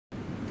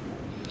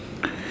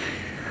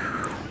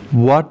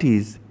What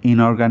is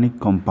inorganic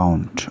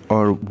compound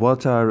or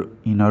what are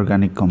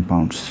inorganic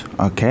compounds?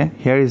 Okay,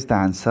 here is the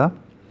answer.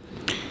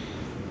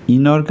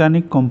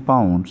 Inorganic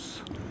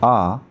compounds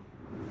are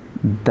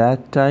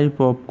that type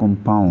of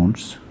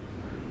compounds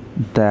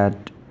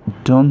that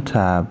don't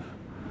have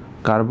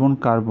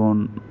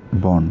carbon-carbon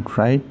bond,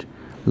 right?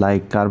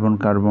 Like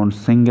carbon-carbon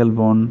single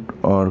bond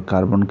or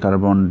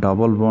carbon-carbon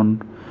double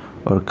bond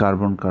or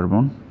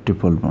carbon-carbon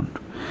triple bond,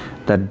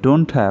 that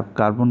don't have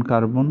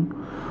carbon-carbon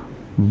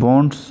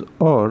bonds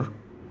or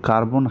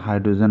carbon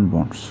hydrogen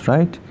bonds,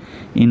 right?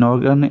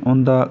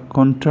 On the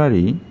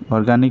contrary,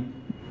 organic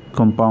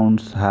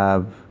compounds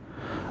have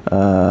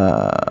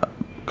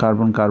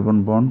carbon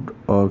carbon bond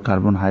or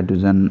carbon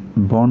hydrogen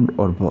bond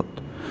or both.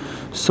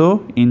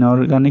 So in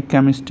organic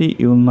chemistry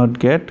you will not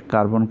get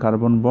carbon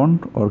carbon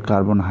bond or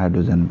carbon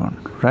hydrogen bond,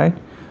 right?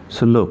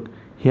 So look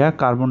here,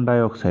 carbon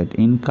dioxide.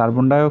 In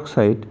carbon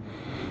dioxide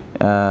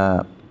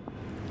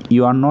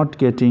you are not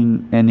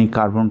getting any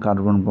carbon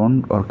carbon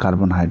bond or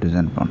carbon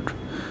hydrogen bond,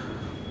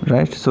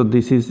 right? So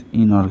this is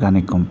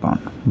inorganic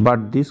compound,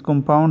 but this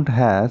compound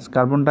has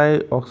carbon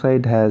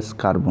dioxide has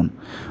carbon,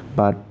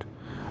 but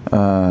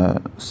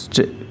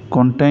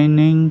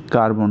containing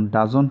carbon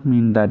doesn't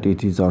mean that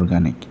it is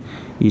organic.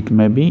 It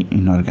may be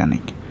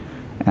inorganic.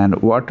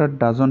 And water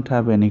doesn't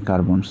have any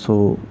carbon,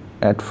 so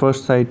at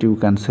first sight you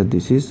can say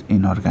this is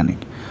inorganic.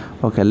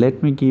 Okay,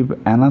 let me give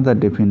another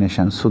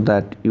definition so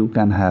that you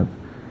can have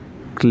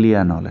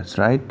clear knowledge,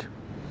 right?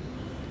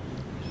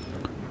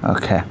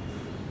 Okay,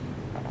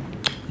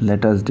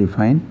 let us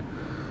define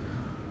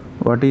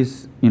what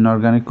is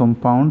inorganic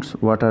compounds.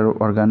 What are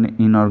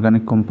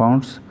inorganic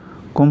compounds?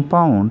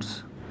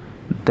 Compounds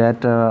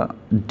that are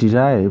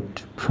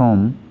derived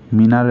from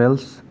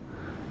minerals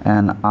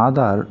and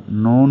other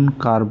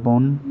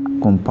non-carbon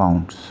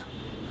compounds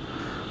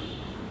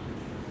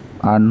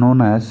are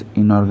known as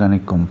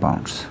inorganic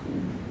compounds,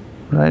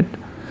 right?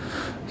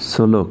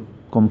 So look,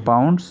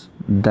 compounds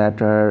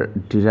that are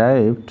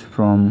derived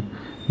from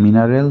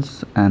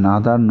minerals and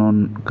other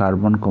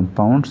non-carbon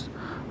compounds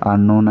are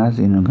known as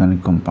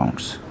inorganic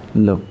compounds.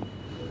 Look,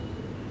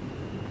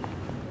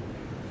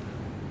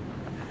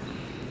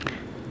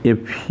 a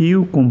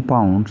few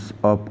compounds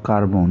of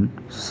carbon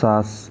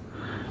such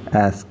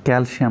as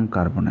calcium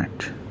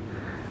carbonate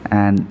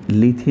and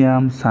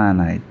lithium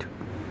cyanide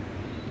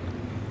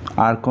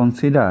are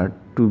considered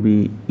to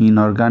be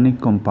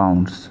inorganic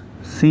compounds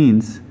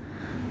since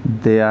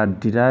they are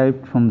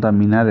derived from the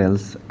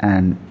minerals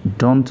and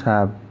don't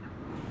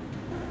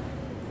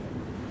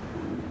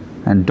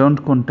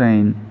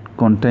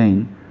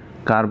contain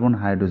carbon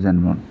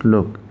hydrogen bond.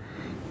 Look,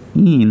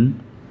 in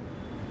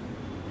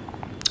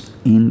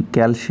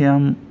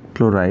calcium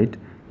chloride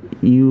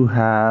you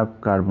have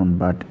carbon,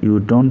 but you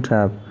don't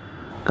have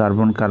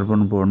carbon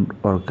carbon bond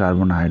or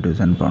carbon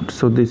hydrogen bond,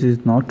 so this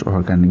is not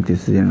organic,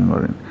 this is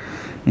inorganic.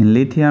 In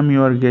lithium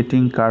you are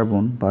getting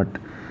carbon, but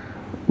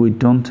we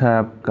don't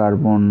have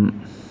carbon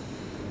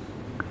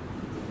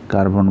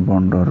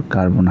bond or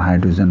carbon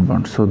hydrogen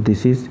bond, so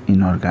this is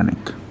inorganic.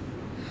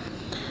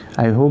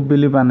 I hope,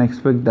 believe and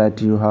expect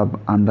that you have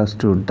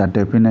understood the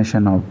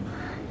definition of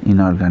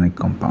inorganic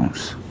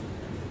compounds.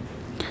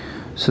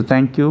 So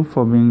thank you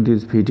for viewing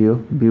this video.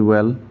 Be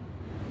well.